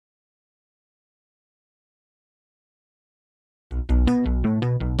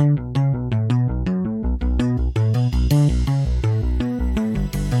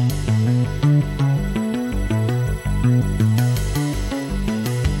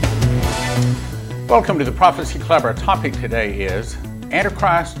Welcome to the Prophecy Club. Our topic today is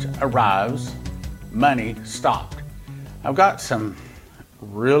Antichrist Arrives, Money Stopped. I've got some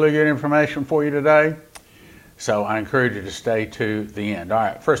really good information for you today, so I encourage you to stay to the end. All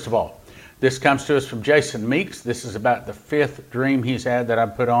right, first of all, this comes to us from Jason Meeks. This is about the fifth dream he's had that I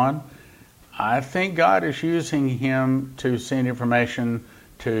put on. I think God is using him to send information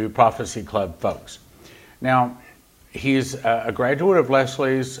to Prophecy Club folks. Now, he's a graduate of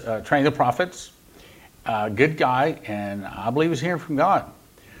Leslie's Train the Prophets, a good guy, and I believe he's hearing from God.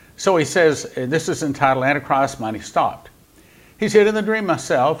 So he says, this is entitled Antichrist Money Stopped. He said, in the dream,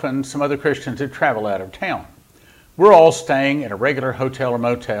 myself and some other Christians had traveled out of town. We're all staying at a regular hotel or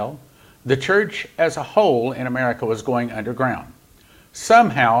motel. The church as a whole in America was going underground.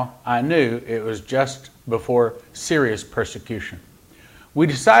 Somehow I knew it was just before serious persecution. We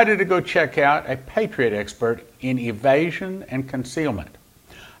decided to go check out a patriot expert in evasion and concealment.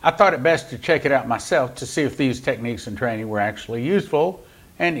 I thought it best to check it out myself to see if these techniques and training were actually useful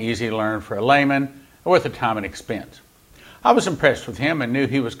and easy to learn for a layman, worth the time and expense. I was impressed with him and knew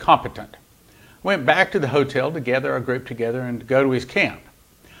he was competent. Went back to the hotel to gather a group together and to go to his camp.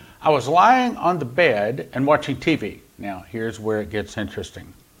 I was lying on the bed and watching TV. Now, here's where it gets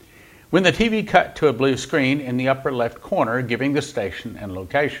interesting. When the TV cut to a blue screen in the upper left corner giving the station and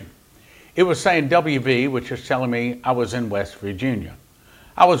location. It was saying WV, which is telling me I was in West Virginia.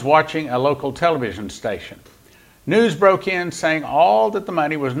 I was watching a local television station. News broke in saying all that the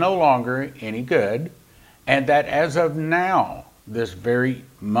money was no longer any good and that as of now, this very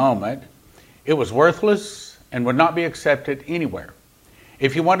moment, it was worthless and would not be accepted anywhere.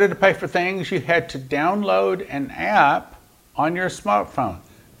 If you wanted to pay for things, you had to download an app on your smartphone.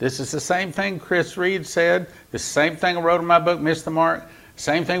 This is the same thing Chris Reed said, the same thing I wrote in my book, Miss the Mark,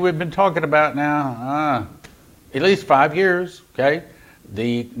 same thing we've been talking about now, at least 5 years, okay?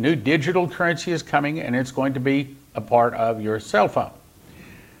 The new digital currency is coming and it's going to be a part of your cell phone.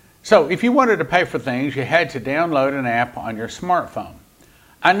 So if you wanted to pay for things, you had to download an app on your smartphone.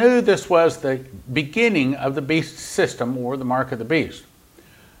 I knew this was the beginning of the beast system or the mark of the beast.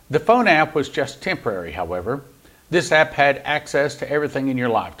 The phone app was just temporary, however. This app had access to everything in your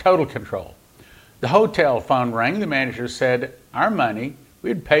life, total control. The hotel phone rang. The manager said, our money we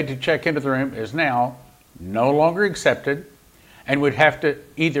had paid to check into the room is now no longer accepted and would have to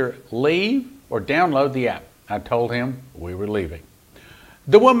either leave or download the app. I told him we were leaving.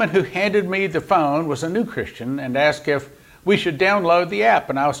 The woman who handed me the phone was a new Christian and asked if we should download the app,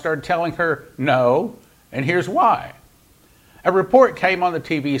 and I started telling her no, and here's why. A report came on the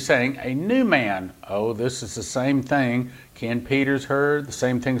TV saying a new man, this is the same thing Ken Peters heard, the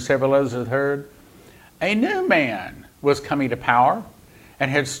same thing several others had heard. A new man was coming to power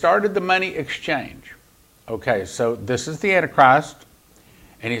and had started the money exchange. Okay, so this is the Antichrist,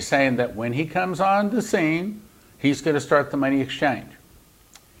 and he's saying that when he comes on the scene, he's going to start the money exchange,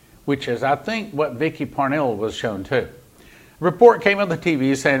 which is, I think, what Vicky Parnell was shown too. A report came on the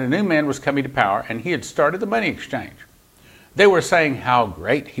TV saying a new man was coming to power, and he had started the money exchange. They were saying how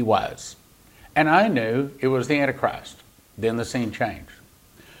great he was, and I knew it was the Antichrist. Then the scene changed.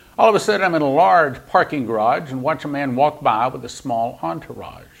 All of a sudden, I'm in a large parking garage and watch a man walk by with a small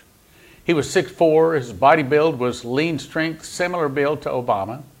entourage. He was 6'4", his body build was lean strength, similar build to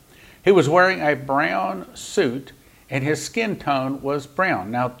Obama. He was wearing a brown suit and his skin tone was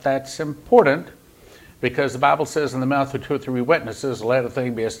brown. Now that's important because the Bible says in the mouth of 2 or 3 witnesses, let a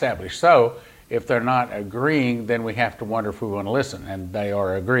thing be established. So if they're not agreeing, then we have to wonder if we want to listen, and they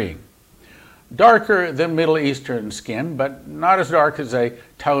are agreeing. Darker than Middle Eastern skin, but not as dark as a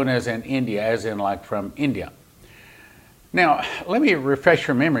tone as in India, as in like from India. Now, let me refresh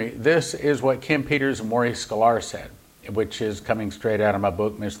your memory. This is what Ken Peters and Maurice Sklar said, which is coming straight out of my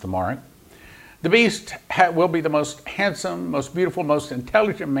book, Miss the Mark. The beast will be the most handsome, most beautiful, most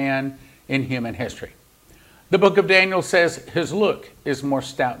intelligent man in human history. The book of Daniel says his look is more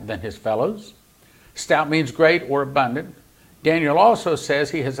stout than his fellows. Stout means great or abundant. Daniel also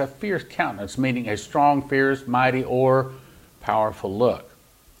says he has a fierce countenance, meaning a strong, fierce, mighty, or powerful look.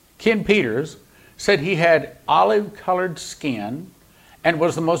 Ken Peters said he had olive-colored skin and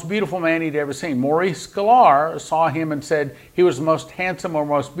was the most beautiful man he'd ever seen. Maurice Sklar saw him and said he was the most handsome or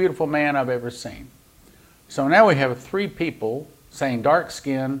most beautiful man I've ever seen. So now we have 3 people saying dark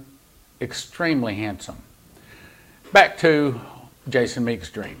skin, extremely handsome. Back to Jason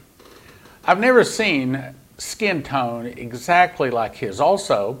Meeks' dream. I've never seen skin tone exactly like his.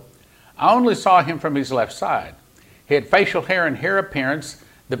 Also, I only saw him from his left side. He had facial hair and hair appearance,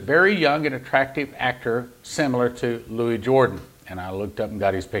 the very young and attractive actor similar to Louis Jordan. And I looked up and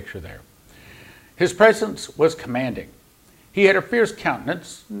got his picture there. His presence was commanding. He had a fierce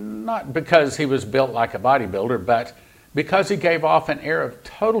countenance, not because he was built like a bodybuilder, but because he gave off an air of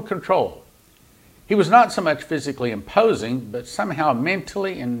total control. He was not so much physically imposing, but somehow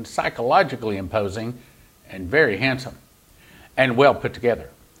mentally and psychologically imposing, and very handsome, and well put together.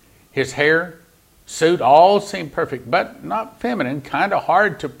 His hair, suit, all seemed perfect, but not feminine, kind of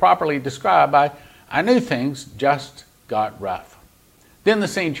hard to properly describe. I knew things just got rough. Then the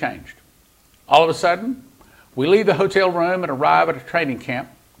scene changed. All of a sudden, we leave the hotel room and arrive at a training camp.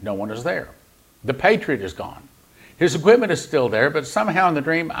 No one is there. The Patriot is gone. His equipment is still there, but somehow in the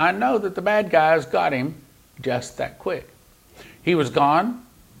dream, I know that the bad guys got him just that quick. He was gone.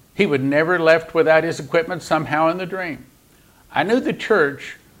 He would never left without his equipment somehow in the dream. I knew the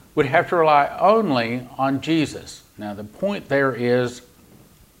church would have to rely only on Jesus. Now the point there is,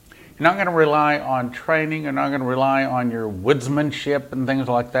 you're not going to rely on training, you're not going to rely on your woodsmanship and things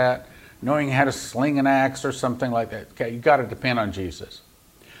like that, knowing how to sling an axe or something like that. Okay, you've got to depend on Jesus.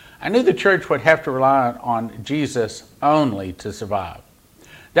 I knew the church would have to rely on Jesus only to survive.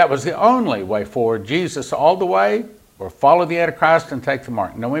 That was the only way forward. Jesus all the way, or follow the Antichrist and take the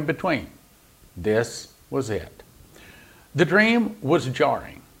mark. No in between. This was it. The dream was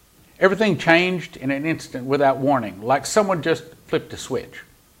jarring. Everything changed in an instant without warning, like someone just flipped a switch.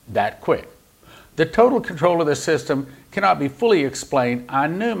 That quick. The total control of the system cannot be fully explained. I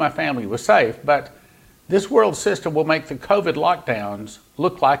knew my family was safe, but this world system will make the COVID lockdowns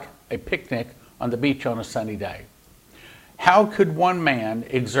look like a picnic on the beach on a sunny day. How could one man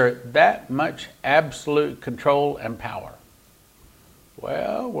exert that much absolute control and power?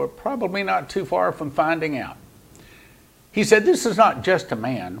 Well, we're probably not too far from finding out. He said this is not just a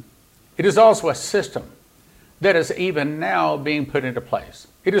man. It is also a system that is even now being put into place.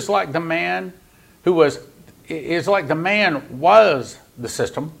 It is like the man was the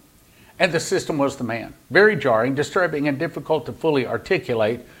system, and the system was the man. Very jarring, disturbing, and difficult to fully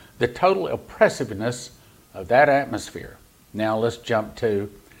articulate the total oppressiveness of that atmosphere. Now let's jump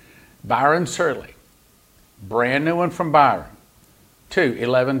to Byron Surley. Brand new one from Byron.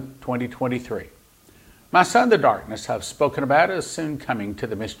 2/11/2023. My son, the darkness I've spoken about is soon coming to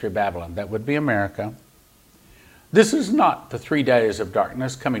the mystery of Babylon. That would be America. This is not the 3 days of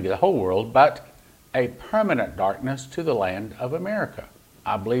darkness coming to the whole world, but a permanent darkness to the land of America.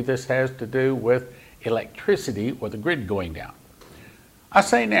 I believe this has to do with electricity or the grid going down. I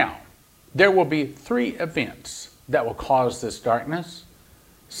say now, there will be 3 events that will cause this darkness.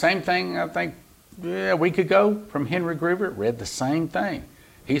 Same thing, I think, a week ago from Henry Groover, read the same thing.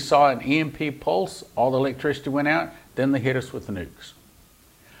 He saw an EMP pulse, all the electricity went out, then they hit us with the nukes.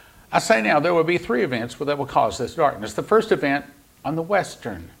 I say now, there will be 3 events that will cause this darkness. The first event on the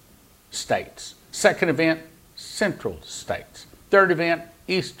western states. Second event, central states. Third event,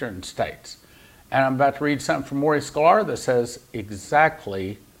 eastern states. And I'm about to read something from Maurice Sklar that says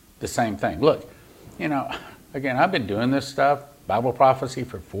exactly the same thing. Look, again, I've been doing this stuff, Bible prophecy,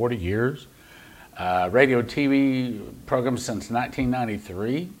 for 40 years. Radio TV programs since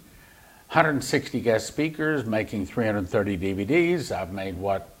 1993. 160 guest speakers, making 330 DVDs. I've made,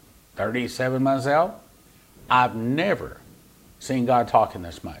 37 myself? I've never seen God talking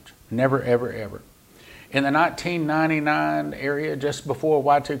this much. Never, ever, ever. In the 1999 area, just before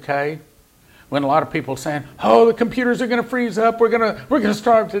Y2K, when a lot of people were saying, oh, the computers are going to freeze up, we're going to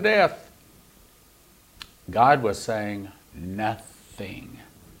starve to death. God was saying nothing.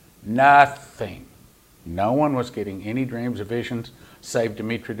 Nothing. No one was getting any dreams or visions, save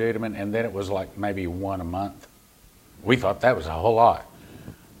Dimitri Duduman, and then it was like maybe 1 a month. We thought that was a whole lot.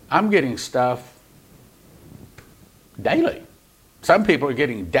 I'm getting stuff daily. Some people are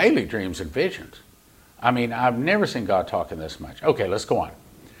getting daily dreams and visions. I mean, I've never seen God talking this much. Okay, let's go on.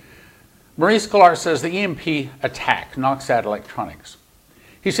 Maurice Sklar says the EMP attack knocks out electronics.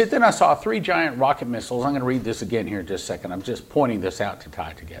 He said, then I saw 3 giant rocket missiles. I'm going to read this again here in just a second. I'm just pointing this out to tie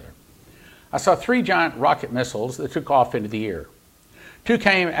it together. I saw 3 giant rocket missiles that took off into the air. 2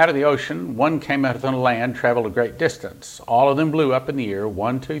 came out of the ocean, 1 came out of the land, traveled a great distance. All of them blew up in the air,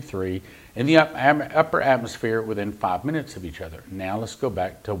 1, 2, 3, in the upper atmosphere within 5 minutes of each other. Now let's go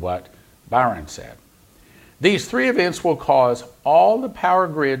back to what Byron said. These 3 events will cause all the power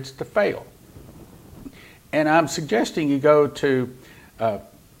grids to fail. And I'm suggesting you go to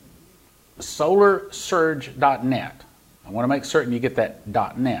solarsurge.net. I want to make certain you get that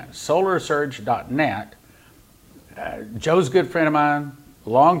 .net. Solarsurge.net. Joe's a good friend of mine,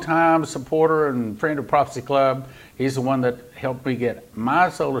 longtime supporter and friend of Prophecy Club. He's the one that helped me get my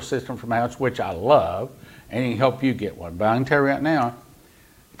solar system from my house, which I love, and he can help you get one. But I can tell you right now,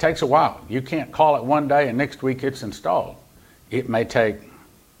 it takes a while. You can't call it one day and next week it's installed. It may take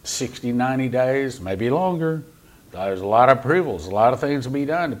 60, 90 days, maybe longer, There's a lot of approvals, a lot of things to be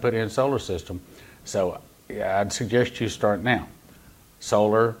done to put in a solar system. So yeah, I'd suggest you start now.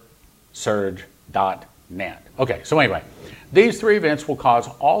 SolarSurge.net. Okay, so anyway, these three events will cause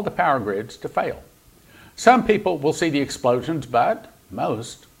all the power grids to fail. Some people will see the explosions, but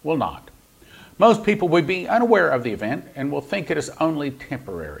most will not. Most people will be unaware of the event and will think it is only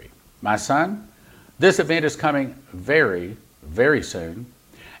temporary. My son, this event is coming very, very soon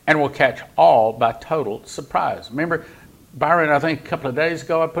and will catch all by total surprise. Remember, Byron, I think a couple of days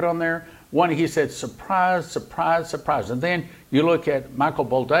ago I put on there, one he said, surprise, surprise, surprise. And then you look at Michael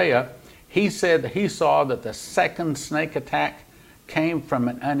Boldea, he said that he saw that the second snake attack came from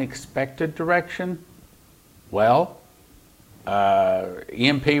an unexpected direction. Well,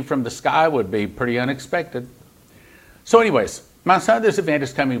 EMP from the sky would be pretty unexpected. So anyways, my son, this event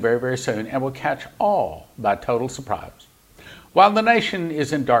is coming very, very soon and will catch all by total surprise. While the nation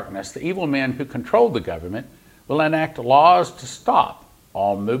is in darkness, the evil men who control the government will enact laws to stop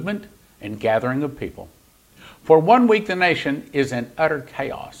all movement and gathering of people. For 1 week, the nation is in utter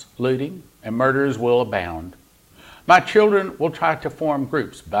chaos. Looting and murders will abound. My children will try to form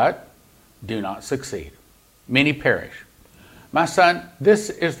groups, but do not succeed. Many perish. My son, this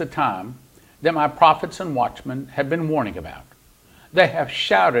is the time that my prophets and watchmen have been warning about. They have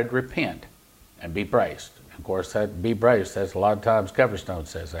shouted, repent and be braced. Of course, that be braced, that's a lot of times Coverstone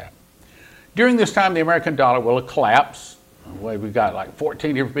says that. During this time, the American dollar will collapse. We've got like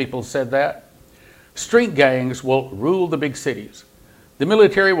 14 different people said that. Street gangs will rule the big cities. The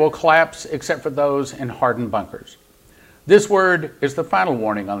military will collapse except for those in hardened bunkers. This word is the final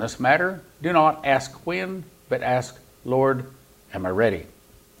warning on this matter. Do not ask when, but ask, Lord, am I ready?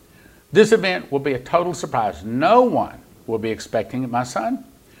 This event will be a total surprise. No one will be expecting it, my son.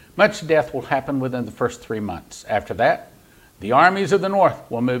 Much death will happen within the first 3 months. After that, the armies of the north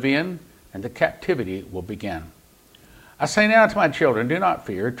will move in and the captivity will begin. I say now to my children, do not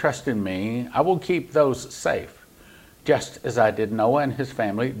fear, trust in me. I will keep those safe, just as I did Noah and his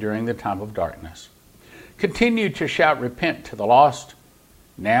family during the time of darkness. Continue to shout, repent to the lost.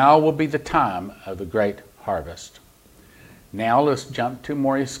 Now will be the time of the great harvest. Now let's jump to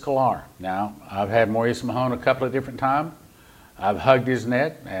Maurice Sklar. Now, I've had Maurice Mahone a couple of different times. I've hugged his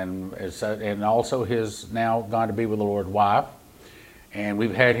neck, and also his now gone to be with the Lord wife. And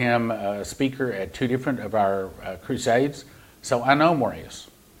we've had him a speaker at 2 different of our crusades. So I know Maurice.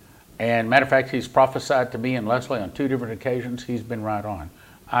 And matter of fact, he's prophesied to me and Leslie on 2 different occasions. He's been right on.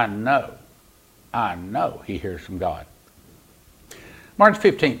 I know he hears from God. March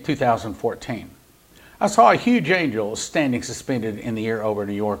 15, 2014. I saw a huge angel standing suspended in the air over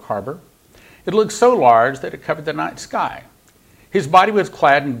New York Harbor. It looked so large that it covered the night sky. His body was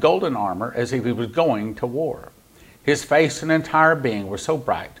clad in golden armor as if he was going to war. His face and entire being were so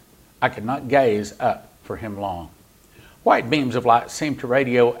bright, I could not gaze up for him long. White beams of light seemed to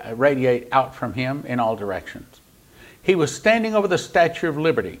radiate out from him in all directions. He was standing over the Statue of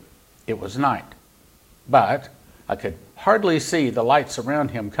Liberty. It was night, but I could hardly see the lights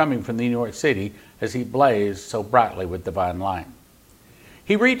around him coming from New York City as he blazed so brightly with divine light.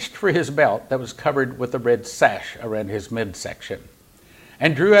 He reached for his belt that was covered with a red sash around his midsection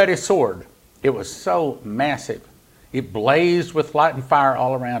and drew out his sword. It was so massive. It blazed with light and fire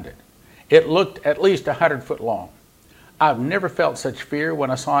all around it. It looked at least 100 foot long. I've never felt such fear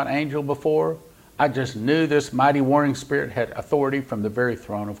when I saw an angel before. I just knew this mighty warring spirit had authority from the very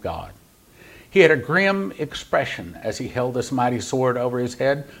throne of God. He had a grim expression as he held this mighty sword over his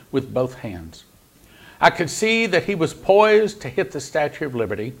head with both hands. I could see that he was poised to hit the Statue of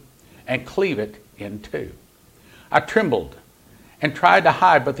Liberty and cleave it in two. I trembled and tried to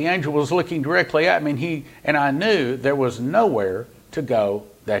hide, but the angel was looking directly at me, and I knew there was nowhere to go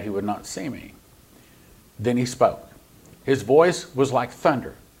that he would not see me. Then he spoke. His voice was like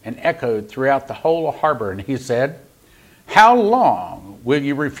thunder and echoed throughout the whole harbor, and he said, "How long will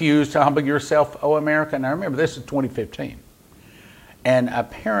you refuse to humble yourself, O America?" Now remember, this is 2015. And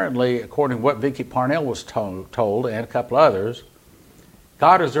apparently, according to what Vicky Parnell was told and a couple others,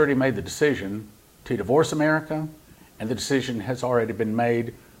 God has already made the decision to divorce America, and the decision has already been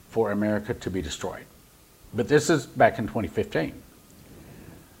made for America to be destroyed. But this is back in 2015.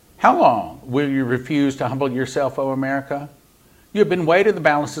 How long will you refuse to humble yourself, O America? You have been weighed in the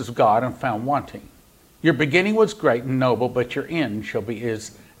balances of God and found wanting. Your beginning was great and noble, but your end shall be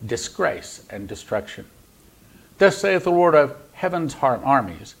is disgrace and destruction. Thus saith the Lord of heaven's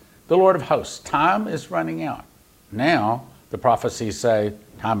armies, the Lord of hosts, time is running out. Now, the prophecies say,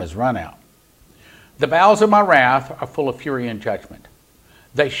 time is run out. The bowels of my wrath are full of fury and judgment.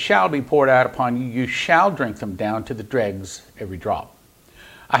 They shall be poured out upon you. You shall drink them down to the dregs, every drop.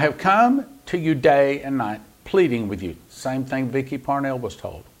 I have come to you day and night, pleading with you. Same thing Vicky Parnell was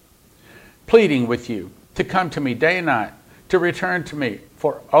told. Pleading with you to come to me day and night, to return to me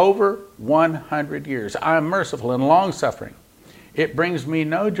for over 100 years. I am merciful and long-suffering. It brings me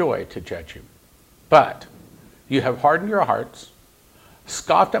no joy to judge you. But you have hardened your hearts,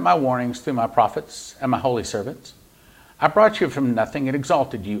 scoffed at my warnings through my prophets and my holy servants. I brought you from nothing and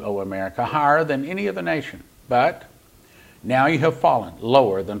exalted you, O America, higher than any other nation. But now you have fallen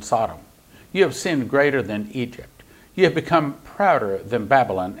lower than Sodom. You have sinned greater than Egypt. You have become prouder than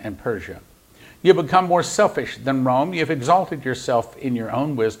Babylon and Persia. You have become more selfish than Rome. You have exalted yourself in your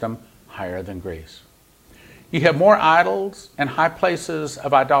own wisdom higher than Greece. You have more idols and high places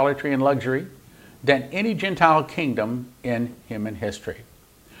of idolatry and luxury than any Gentile kingdom in human history.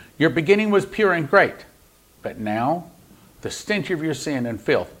 Your beginning was pure and great, but now the stench of your sin and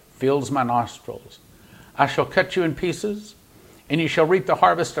filth fills my nostrils. I shall cut you in pieces, and you shall reap the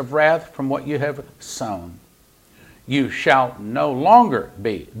harvest of wrath from what you have sown. You shall no longer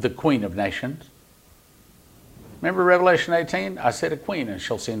be the queen of nations. Remember Revelation 18? I said, a queen and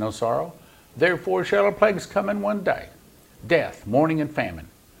shall see no sorrow. Therefore shall her plagues come in one day, death, mourning, and famine.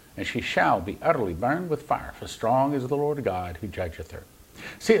 And she shall be utterly burned with fire, for strong is the Lord God who judgeth her.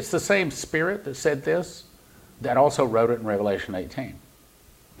 See, it's the same Spirit that said this that also wrote it in Revelation 18.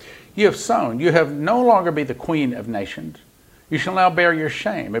 You have sown. You have no longer be the queen of nations. You shall now bear your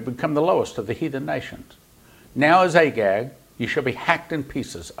shame and become the lowest of the heathen nations. Now as Agag, you shall be hacked in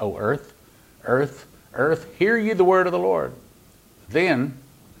pieces, O earth, earth, earth, hear ye the word of the Lord. Then,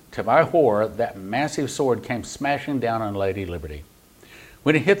 to my horror, that massive sword came smashing down on Lady Liberty.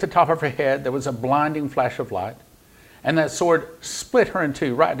 When it hit the top of her head, there was a blinding flash of light, and that sword split her in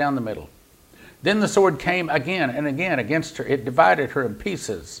two right down the middle. Then the sword came again and again against her. It divided her in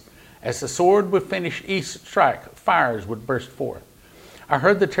pieces. As the sword would finish each strike, fires would burst forth. I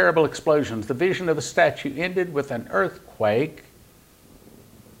heard the terrible explosions. The vision of the statue ended with an earthquake.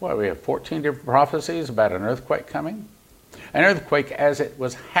 What, we have 14 different prophecies about an earthquake coming? An earthquake as it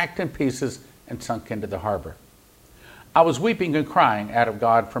was hacked in pieces and sunk into the harbor. I was weeping and crying out of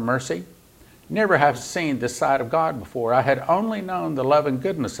God for mercy. Never have seen the sight of God before. I had only known the love and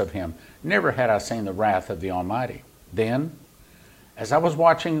goodness of him. Never had I seen the wrath of the Almighty. Then, as I was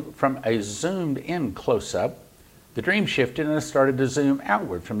watching from a zoomed-in close-up, the dream shifted and I started to zoom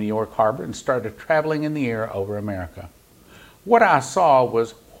outward from New York Harbor and started traveling in the air over America. What I saw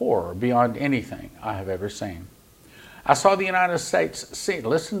was horror beyond anything I have ever seen. I saw the United States,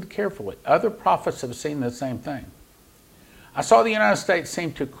 listen carefully, other prophets have seen the same thing. I saw the United States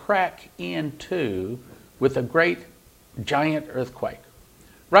seem to crack in two with a great giant earthquake.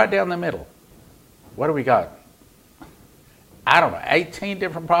 Right down the middle. What do we got? I don't know, 18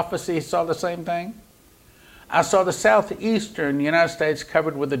 different prophecies saw the same thing? I saw the southeastern United States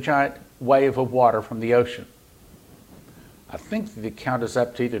covered with a giant wave of water from the ocean. I think the count is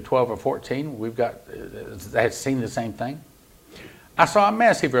up to either 12 or 14. We've got, that has seen the same thing. I saw a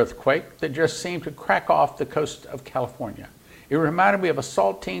massive earthquake that just seemed to crack off the coast of California. It reminded me of a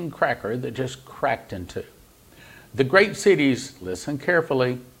saltine cracker that just cracked in two. The great cities, listen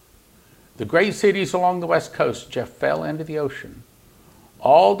carefully, the great cities along the west coast just fell into the ocean,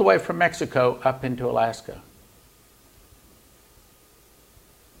 all the way from Mexico up into Alaska.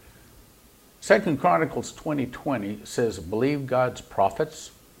 2 Chronicles 20:20 says, believe God's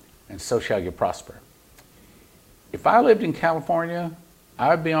prophets, and so shall you prosper. If I lived in California,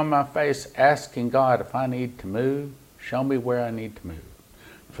 I'd be on my face asking God if I need to move, show me where I need to move.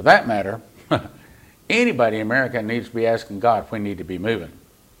 For that matter, anybody in America needs to be asking God if we need to be moving.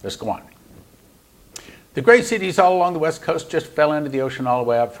 Let's go on. The great cities all along the west coast just fell into the ocean all the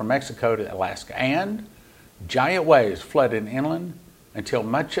way up from Mexico to Alaska, and giant waves flooded inland until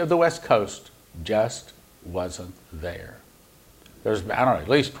much of the west coast just wasn't there. There's, I don't know, at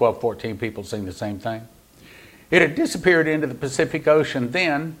least 12, 14 people seeing the same thing. It had disappeared into the Pacific Ocean.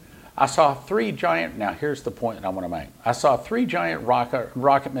 Then I saw three giant, now here's the point that I want to make. I saw three giant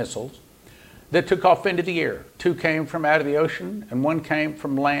rocket missiles that took off into the air. Two came from out of the ocean and one came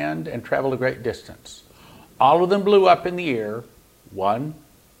from land and traveled a great distance. All of them blew up in the air, 1,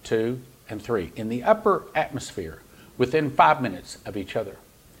 2, and 3, in the upper atmosphere, within 5 minutes of each other.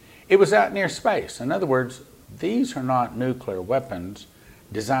 It was out near space. In other words, these are not nuclear weapons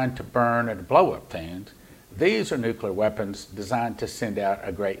designed to burn and blow up things. These are nuclear weapons designed to send out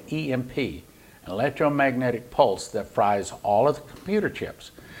a great EMP, an Electro Magnetic Pulse, that fries all of the computer chips.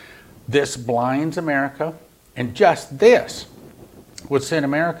 This blinds America, and just this would send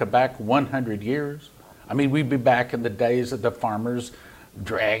America back 100 years. I mean, we'd be back in the days of the farmers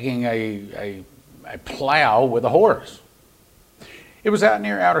dragging a plow with a horse. It was out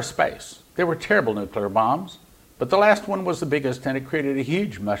near outer space. There were terrible nuclear bombs, but the last one was the biggest, and it created a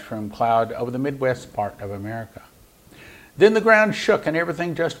huge mushroom cloud over the Midwest part of America. Then the ground shook and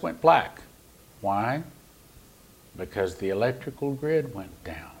everything just went black. Why? Because the electrical grid went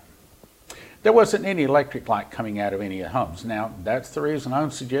down. There wasn't any electric light coming out of any of the homes. Now, that's the reason I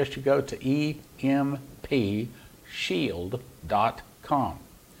would suggest you go to EMPShield.com.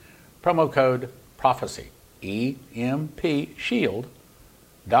 Promo code PROPHECY. EMPShield.com,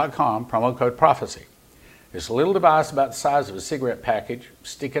 promo code PROPHECY. It's a little device about the size of a cigarette package.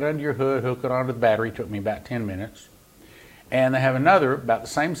 Stick it under your hood, hook it onto the battery. It took me about 10 minutes. And they have another about the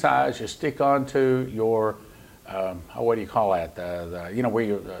same size. You stick onto your, what do you call that?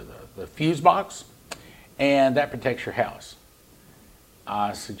 The fuse box, and that protects your house.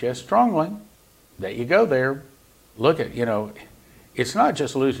 I suggest strongly that you go there. Look at, it's not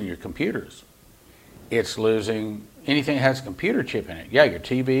just losing your computers. It's losing anything that has a computer chip in it. Yeah, your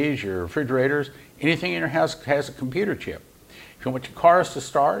TVs, your refrigerators, anything in your house has a computer chip. If you want your cars to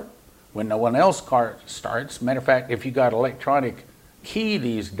start when no one else car starts, matter of fact, if you got electronic key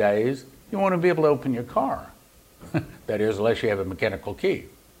these days, you want to be able to open your car. That is, unless you have a mechanical key.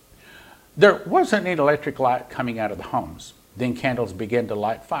 There wasn't any electric light coming out of the homes. Then candles began to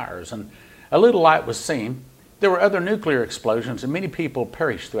light fires, and a little light was seen. There were other nuclear explosions, and many people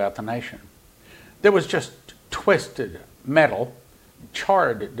perished throughout the nation. There was just twisted metal,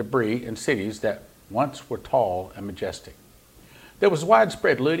 charred debris in cities that once were tall and majestic. There was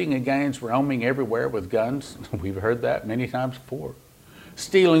widespread looting, and gangs roaming everywhere with guns. We've heard that many times before.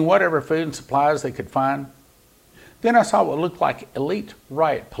 Stealing whatever food and supplies they could find. Then I saw what looked like elite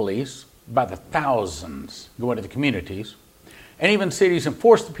riot police by the thousands go into the communities and even cities and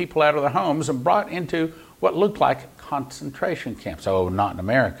forced the people out of their homes and brought into what looked like concentration camps. Oh, not in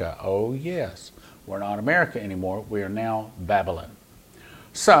America. Oh, yes. We're not America anymore. We are now Babylon.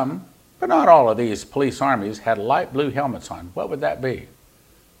 Some, but not all of these police armies had light blue helmets on. What would that be?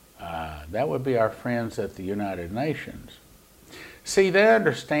 That would be our friends at the United Nations. See, they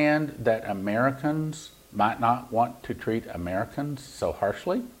understand that Americans might not want to treat Americans so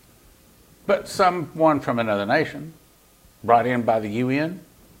harshly, but someone from another nation, brought in by the UN,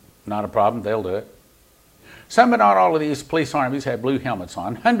 not a problem, they'll do it. Some, but not all of these police armies had blue helmets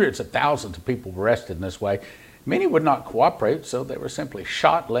on. Hundreds of thousands of people were arrested in this way. Many would not cooperate, so they were simply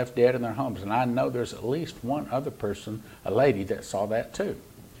shot, left dead in their homes. And I know there's at least one other person, a lady, that saw that too.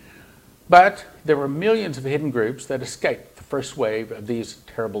 But there were millions of hidden groups that escaped the first wave of these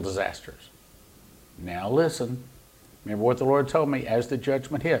terrible disasters. Now listen, remember what the Lord told me, as the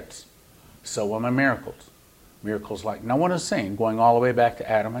judgment hits, so will my miracles. Miracles like no one has seen, going all the way back to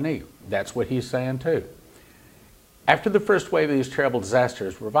Adam and Eve. That's what he's saying too. After the first wave of these terrible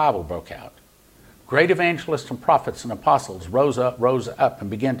disasters, revival broke out. Great evangelists and prophets and apostles rose up and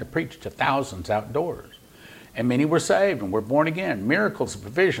began to preach to thousands outdoors. And many were saved and were born again. Miracles of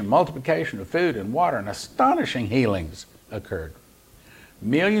provision, multiplication of food and water, and astonishing healings occurred.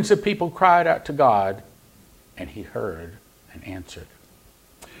 Millions of people cried out to God, and he heard and answered.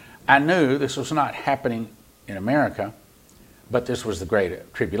 I knew this was not happening in America, but this was the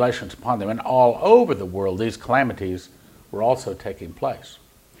great tribulations upon them. And all over the world, these calamities were also taking place.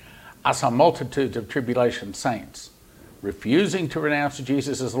 I saw multitudes of tribulation saints refusing to renounce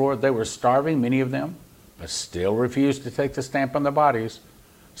Jesus as Lord. They were starving, many of them, but still refused to take the stamp on their bodies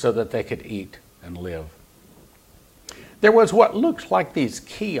so that they could eat and live. There was what looked like these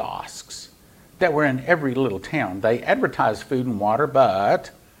kiosks that were in every little town. They advertised food and water,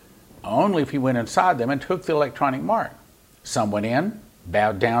 but only if you went inside them and took the electronic mark. Some went in,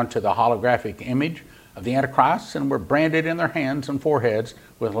 bowed down to the holographic image of the Antichrist, and were branded in their hands and foreheads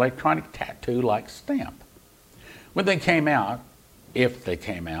with electronic tattoo-like stamp. When they came out, if they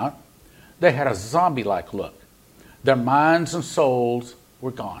came out, they had a zombie-like look. Their minds and souls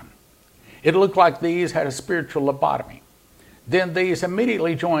were gone. It looked like these had a spiritual lobotomy. Then these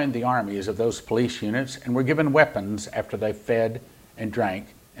immediately joined the armies of those police units and were given weapons after they fed and drank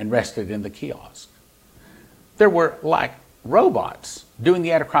and rested in the kiosk. There were like robots doing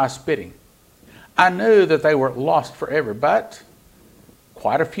the Antichrist's bidding. I knew that they were lost forever, but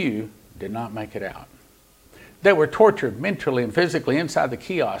quite a few did not make it out. They were tortured mentally and physically inside the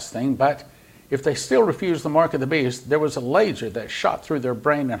kiosk thing, but if they still refused the mark of the beast, there was a laser that shot through their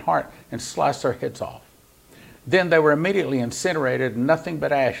brain and heart and sliced their heads off. Then they were immediately incinerated and nothing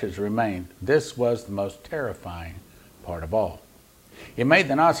but ashes remained. This was the most terrifying part of all. It made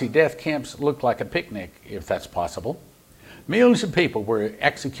the Nazi death camps look like a picnic, if that's possible. Millions of people were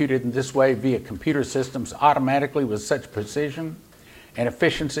executed in this way via computer systems automatically with such precision and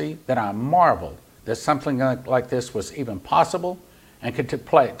efficiency that I marveled that something like this was even possible and could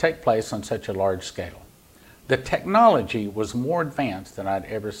take place on such a large scale. The technology was more advanced than I'd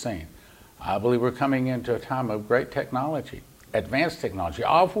ever seen. I believe we're coming into a time of great technology, advanced technology,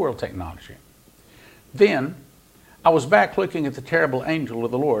 off-world technology. Then I was back looking at the terrible angel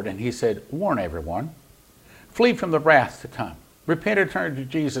of the Lord, and he said, warn everyone, flee from the wrath to come. Repent and turn to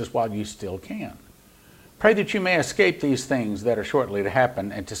Jesus while you still can. Pray that you may escape these things that are shortly to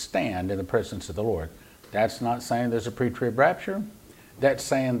happen and to stand in the presence of the Lord. That's not saying there's a pre-trib rapture. That's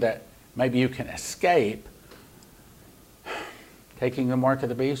saying that maybe you can escape taking the mark of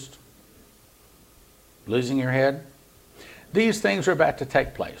the beast, losing your head. These things are about to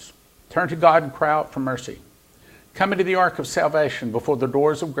take place. Turn to God and cry out for mercy. Come into the ark of salvation before the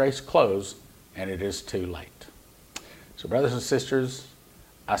doors of grace close, and it is too late. So brothers and sisters,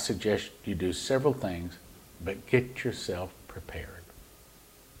 I suggest you do several things, but get yourself prepared.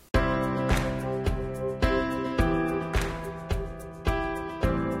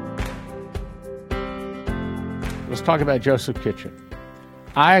 Let's talk about Joseph's Kitchen.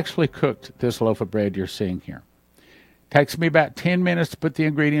 I actually cooked this loaf of bread you're seeing here. Takes me about 10 minutes to put the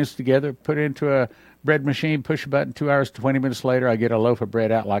ingredients together, put it into a bread machine, push a button, 2 hours, 20 minutes later, I get a loaf of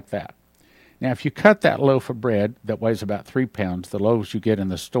bread out like that. Now, if you cut that loaf of bread that weighs about 3 pounds, the loaves you get in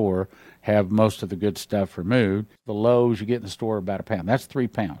the store have most of the good stuff removed. The loaves you get in the store are about a pound. That's 3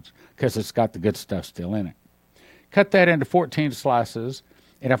 pounds because it's got the good stuff still in it. Cut that into 14 slices,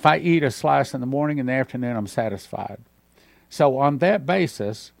 and if I eat a slice in the morning and the afternoon, I'm satisfied. So on that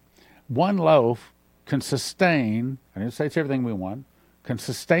basis, one loaf can sustain, I didn't say it's everything we want, can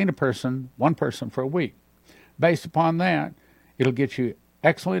sustain one person for a week. Based upon that, it'll get you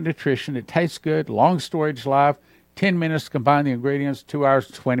excellent nutrition. It tastes good, long storage life, 10 minutes to combine the ingredients, 2 hours,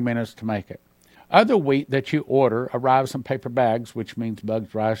 20 minutes to make it. Other wheat that you order arrives in paper bags, which means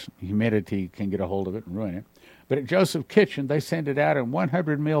bugs, rice, humidity can get a hold of it and ruin it. But at Joseph's Kitchen, they send it out in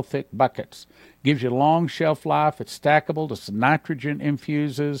 100 mil thick buckets. Gives you long shelf life. It's stackable. It's nitrogen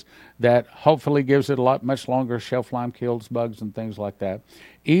infuses that hopefully gives it much longer shelf life, kills bugs and things like that.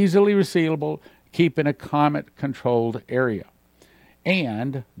 Easily resealable, keep in a climate-controlled area.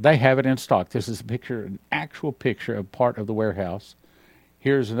 And they have it in stock. This is a picture, an actual picture of part of the warehouse.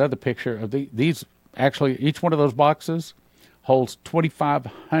 Here's another picture of these. Actually, each one of those boxes holds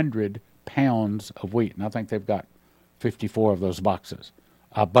 2,500 pounds of wheat. And I think they've got 54 of those boxes,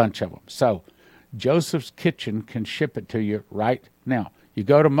 a bunch of them. So Joseph's Kitchen can ship it to you right now. You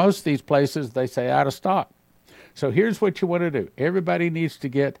go to most of these places, they say out of stock. So here's what you want to do. Everybody needs to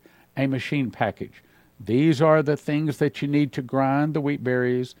get a machine package. These are the things that you need to grind the wheat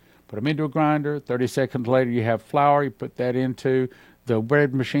berries. Put them into a grinder. 30 seconds later, you have flour. You put that into the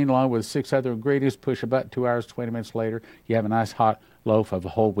bread machine along with 6 other ingredients. Push about 2 hours, 20 minutes later, you have a nice hot loaf of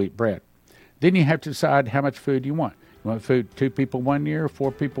whole wheat bread. Then you have to decide how much food you want. You want food 2 people 1 year,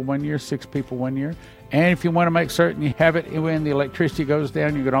 4 people 1 year, 6 people 1 year. And if you want to make certain you have it when the electricity goes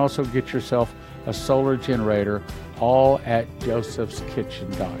down, you can also get yourself a solar generator, all at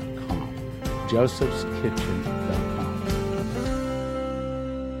josephskitchen.com. josephskitchen.com.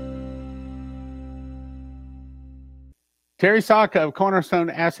 Terry Saka of Cornerstone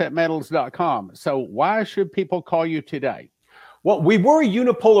Asset Metals.com. So why should people call you today? Well, we were a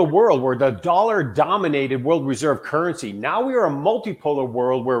unipolar world where the dollar dominated world reserve currency. Now we are a multipolar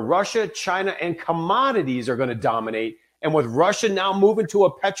world where Russia, China, and commodities are going to dominate. And with Russia now moving to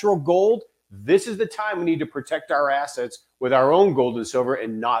a petrogold, this is the time we need to protect our assets with our own gold and silver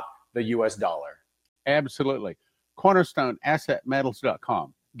and not the U.S. dollar. Absolutely.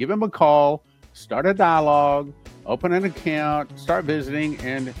 CornerstoneAssetMetals.com. Give them a call, start a dialogue, open an account, start visiting,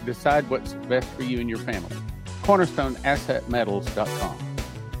 and decide what's best for you and your family. CornerstoneAssetMetals.com.